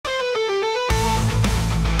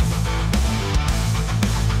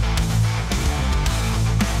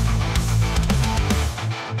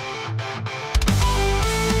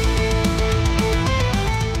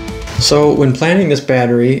So when planning this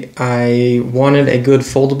battery, I wanted a good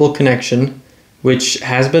foldable connection, which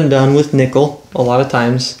has been done with nickel a lot of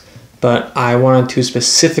times, but I wanted to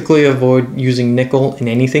specifically avoid using nickel in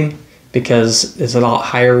anything because it's a lot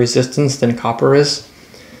higher resistance than copper is.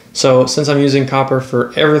 So since I'm using copper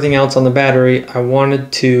for everything else on the battery, I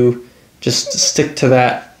wanted to just stick to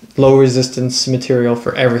that low resistance material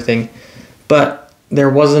for everything. But there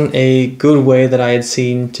wasn't a good way that I had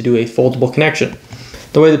seen to do a foldable connection.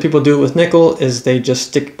 The way that people do it with nickel is they just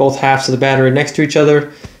stick both halves of the battery next to each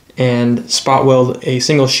other and spot weld a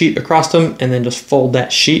single sheet across them and then just fold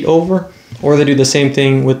that sheet over. Or they do the same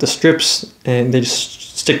thing with the strips and they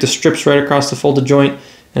just stick the strips right across the folded joint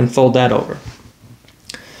and fold that over.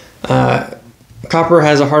 Copper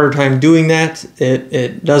has a harder time doing that.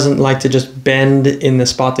 It doesn't like to just bend in the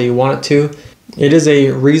spot that you want it to. It is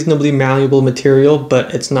a reasonably malleable material,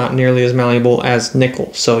 but it's not nearly as malleable as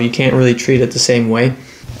nickel, so you can't really treat it the same way.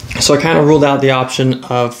 So I kind of ruled out the option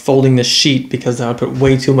of folding the sheet because that would put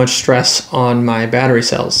way too much stress on my battery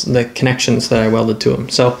cells, the connections that I welded to them.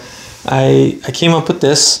 So I came up with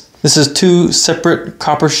this. This is two separate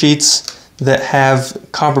copper sheets that have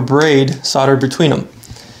copper braid soldered between them.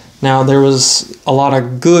 Now there was a lot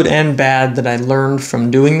of good and bad that I learned from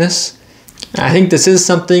doing this. I think this is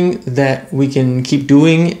something that we can keep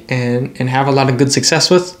doing and have a lot of good success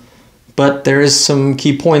with, but there is some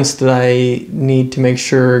key points that I need to make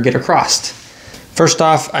sure get across. First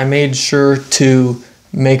off, I made sure to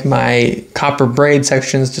make my copper braid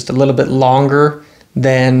sections just a little bit longer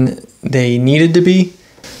than they needed to be,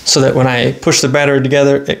 so that when I push the battery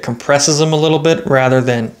together, it compresses them a little bit rather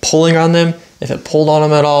than pulling on them. If it pulled on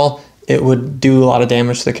them at all, it would do a lot of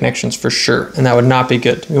damage to the connections for sure, and that would not be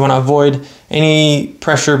good. We want to avoid any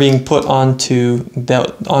pressure being put onto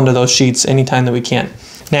those sheets anytime that we can.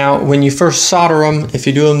 Now, when you first solder them, if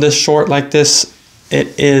you do them this short like this,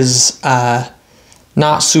 it is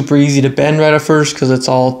not super easy to bend right at first because it's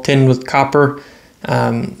all tinned with copper.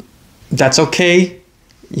 That's okay.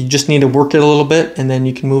 You just need to work it a little bit and then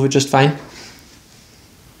you can move it just fine.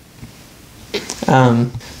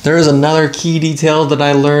 There is another key detail that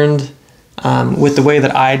I learned with the way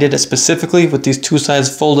that I did it specifically with these two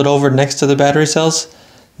sides folded over next to the battery cells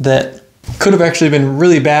that could have actually been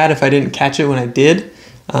really bad if I didn't catch it when I did.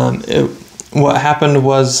 What happened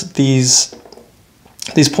was these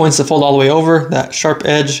points that fold all the way over, that sharp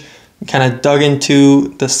edge kind of dug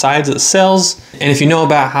into the sides of the cells. And if you know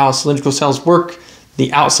about how cylindrical cells work,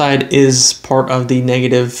 the outside is part of the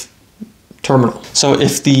negative terminal. So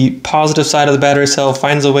if the positive side of the battery cell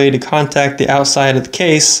finds a way to contact the outside of the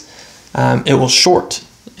case, it will short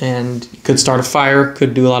and could start a fire,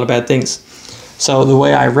 could do a lot of bad things. So the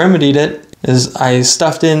way I remedied it is I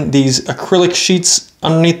stuffed in these acrylic sheets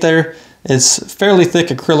underneath there. It's fairly thick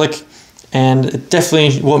acrylic and it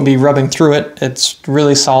definitely won't be rubbing through it. It's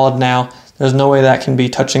really solid now. There's no way that can be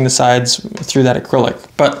touching the sides through that acrylic.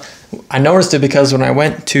 But I noticed it because when I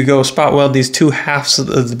went to go spot weld these two halves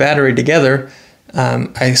of the battery together,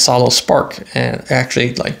 I saw a little spark, and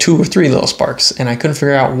actually like 2 or 3 little sparks, and I couldn't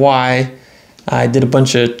figure out why. I did a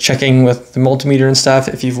bunch of checking with the multimeter and stuff.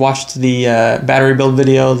 If you've watched the battery build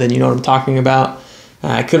video, then you know what I'm talking about.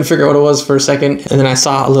 I couldn't figure out what it was for a second, and then I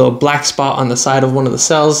saw a little black spot on the side of one of the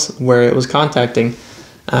cells where it was contacting.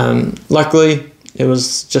 Luckily, it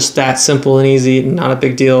was just that simple and easy, not a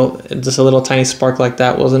big deal. Just a little tiny spark like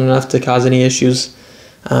that wasn't enough to cause any issues.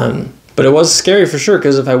 But it was scary for sure,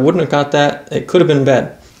 because if I wouldn't have got that, it could have been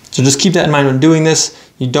bad. So just keep that in mind when doing this.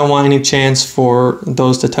 You don't want any chance for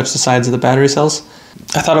those to touch the sides of the battery cells.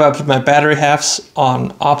 I thought about putting my battery halves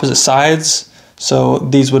on opposite sides, so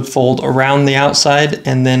these would fold around the outside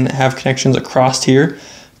and then have connections across here.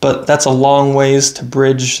 But that's a long ways to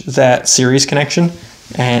bridge that series connection.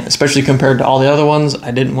 And especially compared to all the other ones,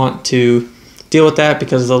 I didn't want to deal with that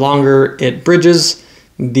because the longer it bridges,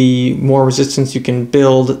 the more resistance you can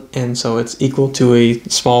build, and so it's equal to a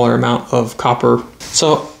smaller amount of copper.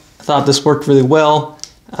 So I thought this worked really well.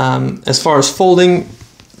 As far as folding,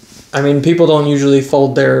 I mean, people don't usually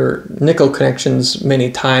fold their nickel connections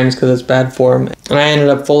many times because it's bad for them. And I ended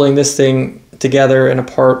up folding this thing together and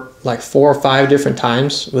apart like 4 or 5 different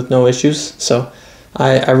times with no issues. So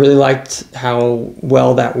I really liked how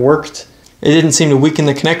well that worked. It didn't seem to weaken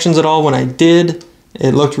the connections at all when I did.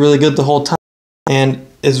 It looked really good the whole time, and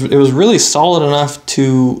it was really solid enough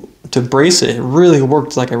to brace it. It really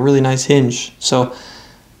worked like a really nice hinge. So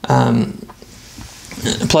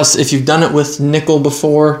plus, if you've done it with nickel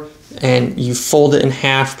before and you fold it in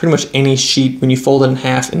half, pretty much any sheet, when you fold it in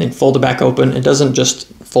half and then fold it back open, it doesn't just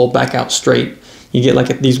fold back out straight. You get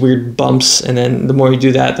like these weird bumps, and then the more you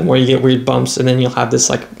do that, the more you get weird bumps, and then you'll have this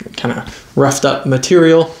like kind of roughed up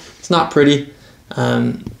material. It's not pretty.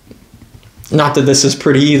 Not that this is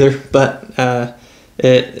pretty either, but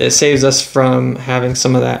it saves us from having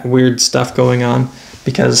some of that weird stuff going on,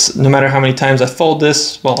 because no matter how many times I fold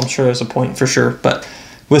this, well, I'm sure there's a point for sure, but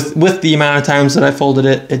with the amount of times that I folded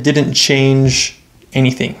it, it didn't change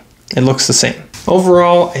anything. It looks the same.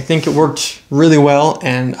 Overall, I think it worked really well,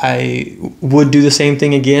 and I would do the same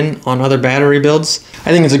thing again on other battery builds.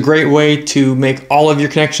 I think it's a great way to make all of your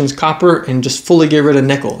connections copper and just fully get rid of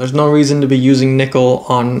nickel. There's no reason to be using nickel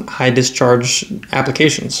on high discharge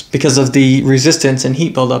applications because of the resistance and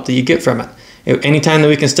heat buildup that you get from it. Anytime that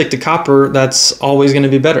we can stick to copper, that's always going to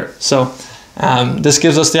be better. So this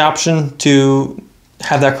gives us the option to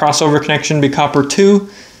have that crossover connection be copper 2.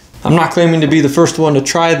 I'm not claiming to be the first one to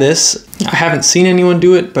try this. I haven't seen anyone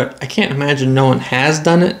do it, but I can't imagine no one has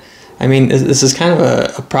done it. I mean, this is kind of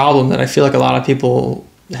a problem that I feel like a lot of people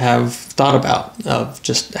have thought about, of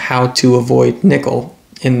just how to avoid nickel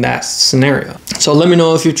in that scenario. So let me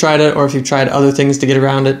know if you've tried it or if you've tried other things to get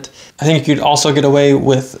around it. I think you could also get away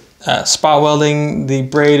with spot welding the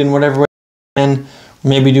braid in whatever way you can,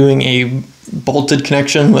 maybe doing a bolted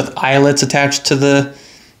connection with eyelets attached to the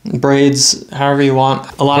braids, however you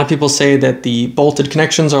want. A lot of people say that the bolted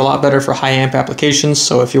connections are a lot better for high amp applications,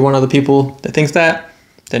 so if you're one of the people that thinks that,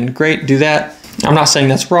 then great, do that. I'm not saying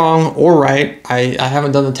that's wrong or right. I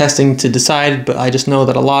haven't done the testing to decide, but I just know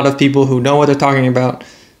that a lot of people who know what they're talking about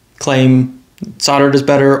claim soldered is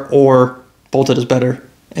better or bolted is better,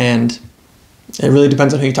 and it really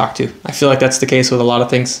depends on who you talk to. I feel like that's the case with a lot of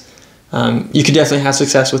things. You could definitely have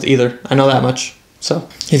success with either. I know that much. So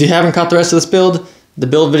if you haven't caught the rest of this build, the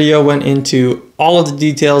build video went into all of the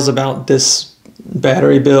details about this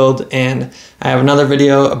battery build, and I have another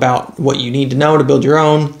video about what you need to know to build your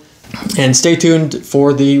own. And stay tuned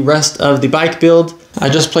for the rest of the bike build. I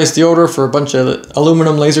just placed the order for a bunch of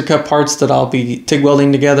aluminum laser cut parts that I'll be TIG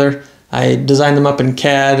welding together. I designed them up in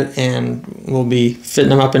CAD and we'll be fitting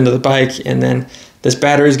them up into the bike, and then this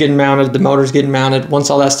battery's getting mounted, the motor's getting mounted. Once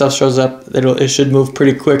all that stuff shows up, it should move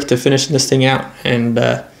pretty quick to finish this thing out, and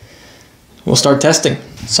we'll start testing.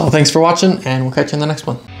 So thanks for watching, and we'll catch you in the next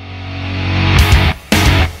one.